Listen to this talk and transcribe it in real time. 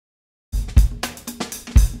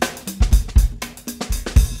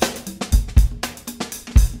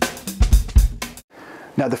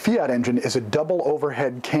Now the Fiat engine is a double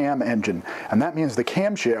overhead cam engine, and that means the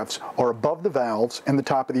camshafts are above the valves in the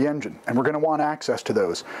top of the engine, and we're going to want access to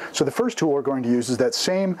those. So the first tool we're going to use is that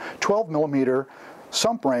same 12mm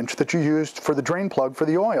sump wrench that you used for the drain plug for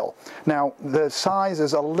the oil. Now the size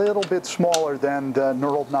is a little bit smaller than the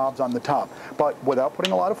knurled knobs on the top, but without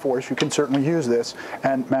putting a lot of force you can certainly use this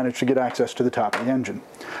and manage to get access to the top of the engine.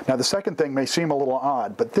 Now the second thing may seem a little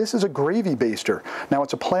odd, but this is a gravy baster. Now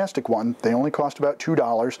it's a plastic one, they only cost about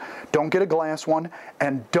 $2. Don't get a glass one,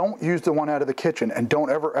 and don't use the one out of the kitchen, and don't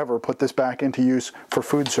ever put this back into use for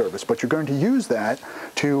food service, but you're going to use that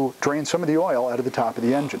to drain some of the oil out of the top of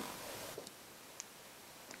the engine.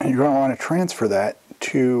 And you're going to want to transfer that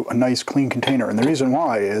to a nice clean container. And the reason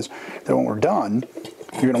why is that when we're done,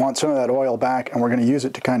 you're going to want some of that oil back, and we're going to use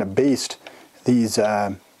it to kind of baste these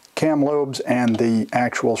cam lobes and the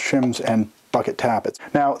actual shims and bucket tappets.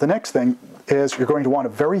 Now the next thing is you're going to want a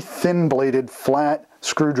very thin bladed flat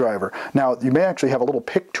screwdriver. Now you may actually have a little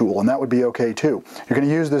pick tool, and that would be okay too. You're going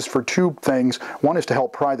to use this for two things. One is to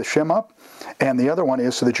help pry the shim up, and the other one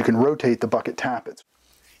is so that you can rotate the bucket tappets.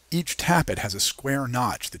 Each tappet has a square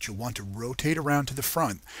notch that you'll want to rotate around to the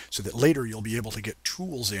front so that later you'll be able to get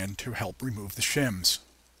tools in to help remove the shims.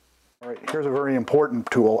 All right, here's a very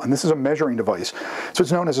important tool, and this is a measuring device. So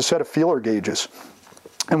it's known as a set of feeler gauges.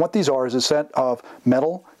 And what these are is a set of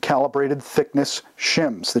metal calibrated thickness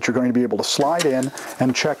shims that you're going to be able to slide in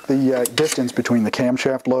and check the distance between the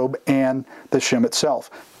camshaft lobe and the shim itself.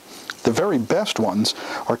 The very best ones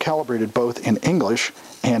are calibrated both in English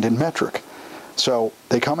and in metric. So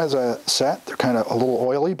they come as a set. They're kind of a little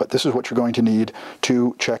oily, but this is what you're going to need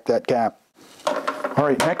to check that gap. All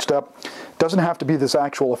right, next up, doesn't have to be this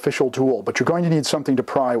actual official tool, but you're going to need something to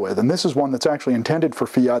pry with, and this is one that's actually intended for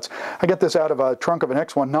Fiats. I get this out of a trunk of an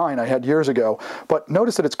X19 I had years ago, but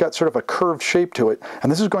notice that it's got sort of a curved shape to it,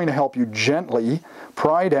 and this is going to help you gently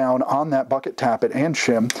pry down on that bucket tappet and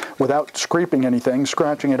shim without scraping anything,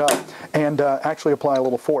 scratching it up, and actually apply a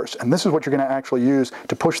little force. And this is what you're going to actually use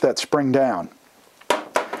to push that spring down.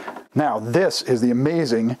 Now this is the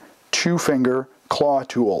amazing two-finger claw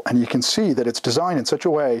tool, and you can see that it's designed in such a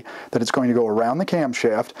way that it's going to go around the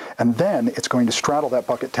camshaft, and then it's going to straddle that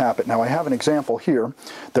bucket tappet. Now I have an example here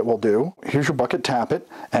that we'll do. Here's your bucket tappet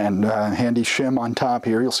and handy shim on top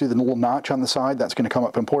here. You'll see the little notch on the side. That's going to come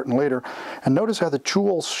up important later. And notice how the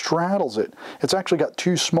tool straddles it. It's actually got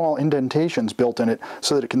two small indentations built in it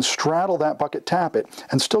so that it can straddle that bucket tappet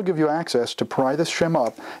and still give you access to pry this shim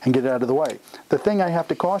up and get it out of the way. The thing I have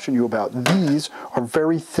to caution you about, these are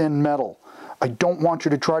very thin metal. I don't want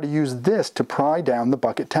you to try to use this to pry down the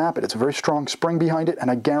bucket tappet. It's a very strong spring behind it,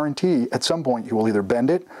 and I guarantee at some point you will either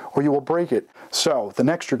bend it or you will break it. So the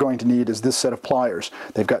next you're going to need is this set of pliers.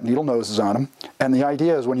 They've got needle noses on them, and the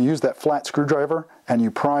idea is when you use that flat screwdriver and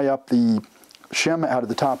you pry up the shim out of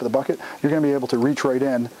the top of the bucket, you're going to be able to reach right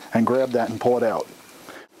in and grab that and pull it out.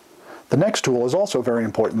 The next tool is also very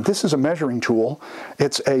important. This is a measuring tool.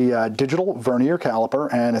 It's a digital vernier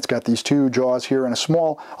caliper, and it's got these two jaws here and a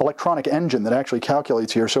small electronic engine that actually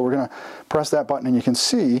calculates here. So we're going to press that button, and you can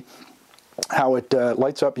see how it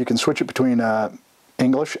lights up. You can switch it between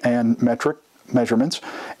English and metric measurements,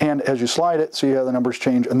 and as you slide it, see how the numbers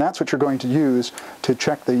change, and that's what you're going to use to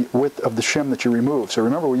check the width of the shim that you remove. So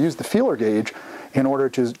remember, we use the feeler gauge in order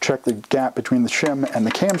to check the gap between the shim and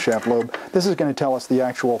the camshaft lobe. This is going to tell us the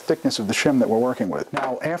actual thickness of the shim that we're working with.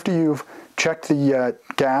 Now, after you've checked the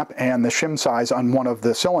gap and the shim size on one of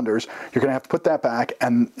the cylinders, you're going to have to put that back,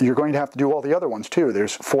 and you're going to have to do all the other ones too.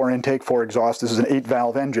 There's 4 intake, 4 exhaust. This is an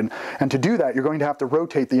 8-valve engine, and to do that, you're going to have to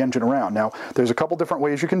rotate the engine around. Now, there's a couple different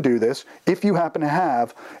ways you can do this. If you happen to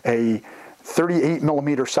have a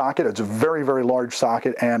 38mm socket, it's a very, very large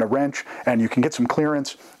socket, and a wrench, and you can get some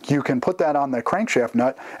clearance, you can put that on the crankshaft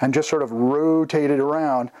nut and just sort of rotate it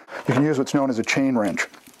around. You can use what's known as a chain wrench.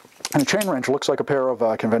 And a chain wrench looks like a pair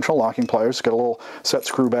of conventional locking pliers. It's got a little set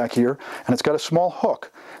screw back here, and it's got a small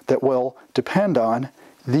hook that will depend on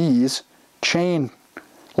these chain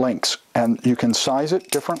links, and you can size it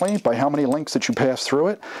differently by how many links that you pass through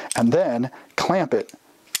it, and then clamp it.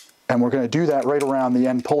 And we're going to do that right around the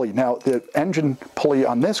end pulley. Now, the engine pulley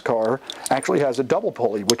on this car actually has a double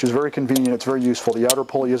pulley, which is very convenient. It's very useful. The outer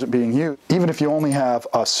pulley isn't being used. Even if you only have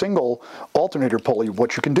a single alternator pulley,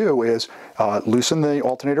 what you can do is loosen the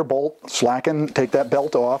alternator bolt, slacken, take that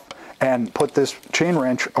belt off, and put this chain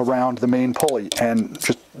wrench around the main pulley and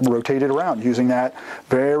just rotate it around using that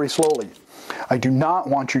very slowly. I do not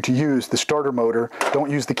want you to use the starter motor.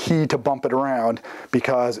 Don't use the key to bump it around,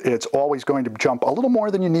 because it's always going to jump a little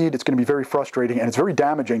more than you need. It's going to be very frustrating, and it's very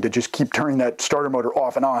damaging to just keep turning that starter motor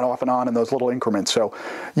off and on in those little increments. So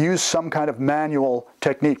use some kind of manual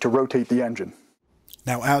technique to rotate the engine.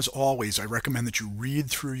 Now, as always, I recommend that you read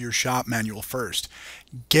through your shop manual first.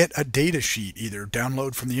 Get a data sheet, either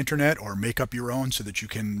download from the internet or make up your own so that you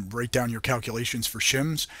can write down your calculations for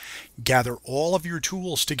shims. Gather all of your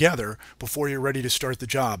tools together before you're ready to start the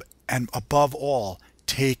job. And above all,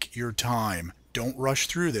 take your time. Don't rush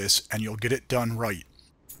through this and you'll get it done right.